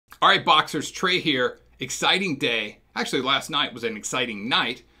All right, Boxers, Trey here. Exciting day. Actually, last night was an exciting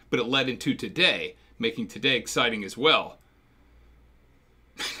night, but it led into today, making today exciting as well.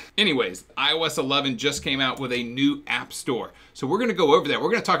 Anyways, iOS 11 just came out with a new app store. So we're going to go over that. We're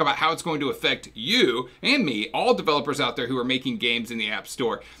going to talk about how it's going to affect you and me, all developers out there who are making games in the app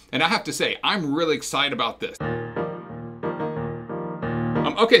store. And I have to say, I'm really excited about this.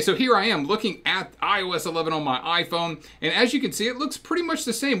 Okay, so here I am looking at iOS 11 on my iPhone, and as you can see, it looks pretty much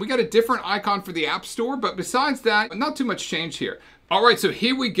the same. We got a different icon for the App Store, but besides that, not too much change here. All right, so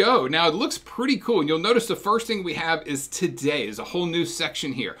here we go. Now, it looks pretty cool, and you'll notice the first thing we have is today. There's a whole new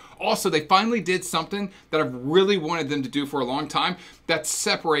section here. Also, they finally did something that I've really wanted them to do for a long time, that's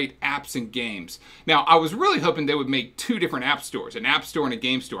separate apps and games. Now, I was really hoping they would make two different app stores, an app store and a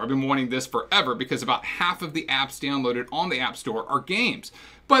game store. I've been wanting this forever because about half of the apps downloaded on the App Store are games.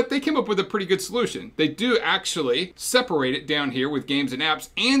 But they came up with a pretty good solution. They do actually separate it down here with games and apps,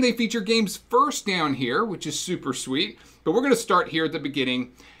 and they feature games first down here, which is super sweet. But we're going to start here at the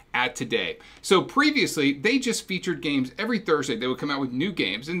beginning at today. So previously, they just featured games every Thursday. They would come out with new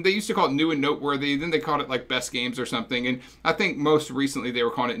games, and they used to call it new and noteworthy. Then they called it like best games or something. And I think most recently they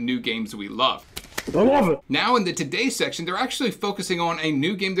were calling it new games we love. I love it. Now in the Today section, they're actually focusing on a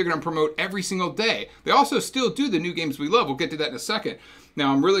new game they're going to promote every single day. They also still do the new games we love. We'll get to that in a second.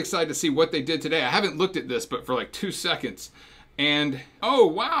 Now I'm really excited to see what they did today. I haven't looked at this, but for like 2 seconds. And, oh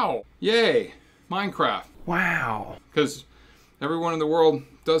wow, yay, Minecraft. Wow. Because everyone in the world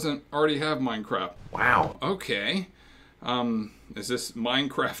doesn't already have Minecraft. Wow. Okay. Is this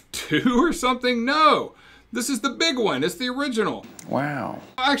Minecraft 2 or something? No. This is the big one. It's the original. Wow.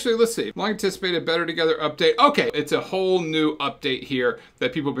 Actually, let's see. Long anticipated Better Together update. Okay, it's a whole new update here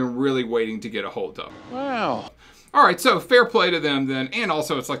that people have been really waiting to get a hold of. Wow. All right, so fair play to them then. And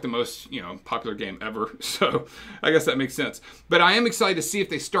also it's like the most, popular game ever. So I guess that makes sense. But I am excited to see if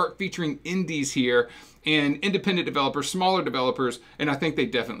they start featuring indies here and independent developers, smaller developers, and I think they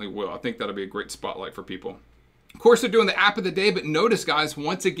definitely will. I think that'll be a great spotlight for people. Of course, they're doing the app of the day, but notice, guys,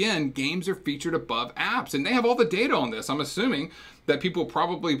 once again, games are featured above apps, and they have all the data on this. I'm assuming that people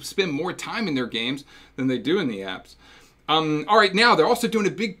probably spend more time in their games than they do in the apps. All right, now they're also doing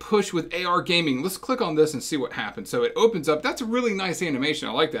a big push with AR gaming. Let's click on this and see what happens. So it opens up. That's a really nice animation.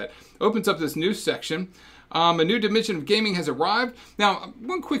 I like that. Opens up this new section. A new dimension of gaming has arrived. Now,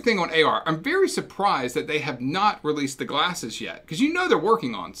 one quick thing on AR. I'm very surprised that they have not released the glasses yet, because you know they're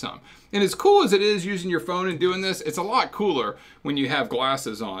working on some. And as cool as it is using your phone and doing this, it's a lot cooler when you have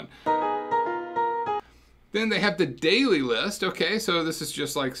glasses on. Then they have the daily list. Okay, so this is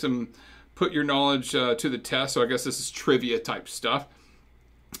just like some put your knowledge to the test. So I guess this is trivia type stuff.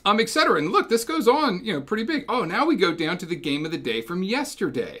 Etc. And look, this goes on, pretty big. Oh, now we go down to the game of the day from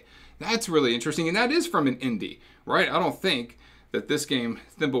yesterday. That's really interesting, and that is from an indie, right? I don't think that this game,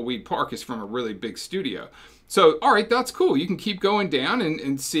 Thimbleweed Park, is from a really big studio. So, all right, that's cool. You can keep going down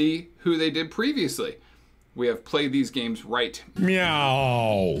and see who they did previously. We have Play These Games Right.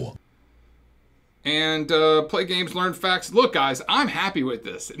 Meow. And Play Games, Learn Facts. Look, guys, I'm happy with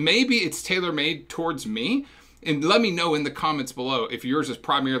this. Maybe it's tailor-made towards me, and let me know in the comments below if yours is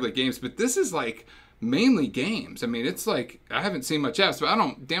primarily games, but this is like mainly games. I mean, it's like, I haven't seen much apps, but I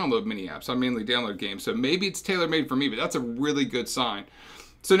don't download many apps. I mainly download games. So maybe it's tailor-made for me, but that's a really good sign.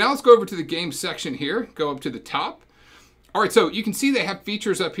 So now let's go over to the game section here. Go up to the top. All right, so you can see they have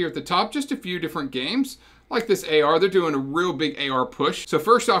features up here at the top, just a few different games. Like this AR, they're doing a real big AR push. So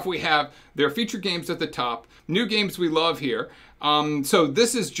first off, we have their featured games at the top, new games we love here. So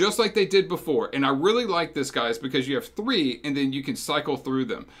this is just like they did before. And I really like this, guys, because you have 3 and then you can cycle through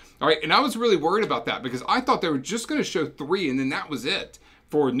them. All right, and I was really worried about that because I thought they were just gonna show 3 and then that was it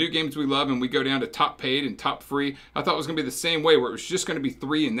for new games we love, and we go down to top paid and top free. I thought it was gonna be the same way where it was just gonna be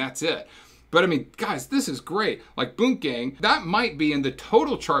 3 and that's it. But I mean, guys, this is great. Like Boom Gang, that might be in the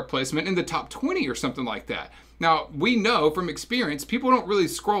total chart placement in the top 20 or something like that. Now, we know from experience, people don't really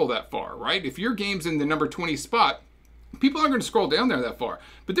scroll that far, right? If your game's in the number 20 spot, people aren't going to scroll down there that far.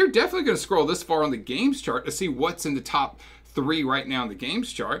 But they're definitely going to scroll this far on the games chart to see what's in the top 3 right now in the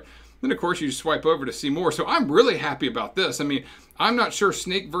games chart. Then, of course, you just swipe over to see more. So I'm really happy about this. I mean, I'm not sure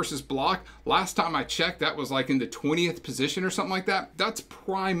Snake versus Block. Last time I checked, that was like in the 20th position or something like that. That's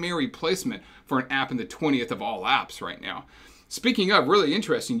primary placement for an app in the 20th of all apps right now. Speaking of, really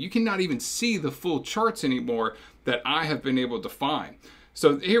interesting, you cannot even see the full charts anymore that I have been able to find.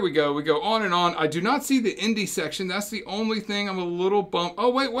 So here we go on and on. I do not see the indie section. That's the only thing I'm a little bummed.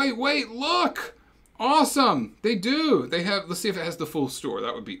 Oh, wait, look. Awesome, they do. They have, let's see if it has the full store.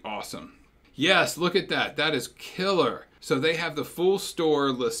 That would be awesome. Yes, look at that. That is killer. So they have the full store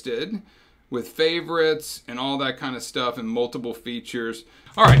listed. with favorites and all that kind of stuff and multiple features.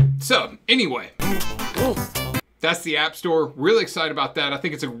 All right, so anyway, that's the App Store. Really excited about that. I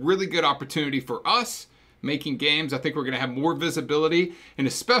think it's a really good opportunity for us making games. I think we're going to have more visibility, and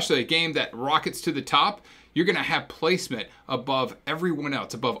especially a game that rockets to the top, you're going to have placement above everyone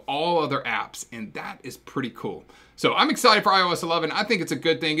else, above all other apps, and that is pretty cool. So I'm excited for iOS 11. I think it's a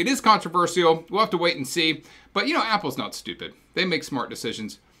good thing. It is controversial. We'll have to wait and see. But, you know, Apple's not stupid. They make smart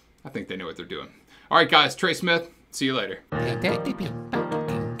decisions. I think they know what they're doing. All right, guys. Trey Smith. See you later.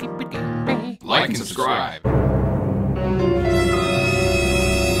 Like and subscribe.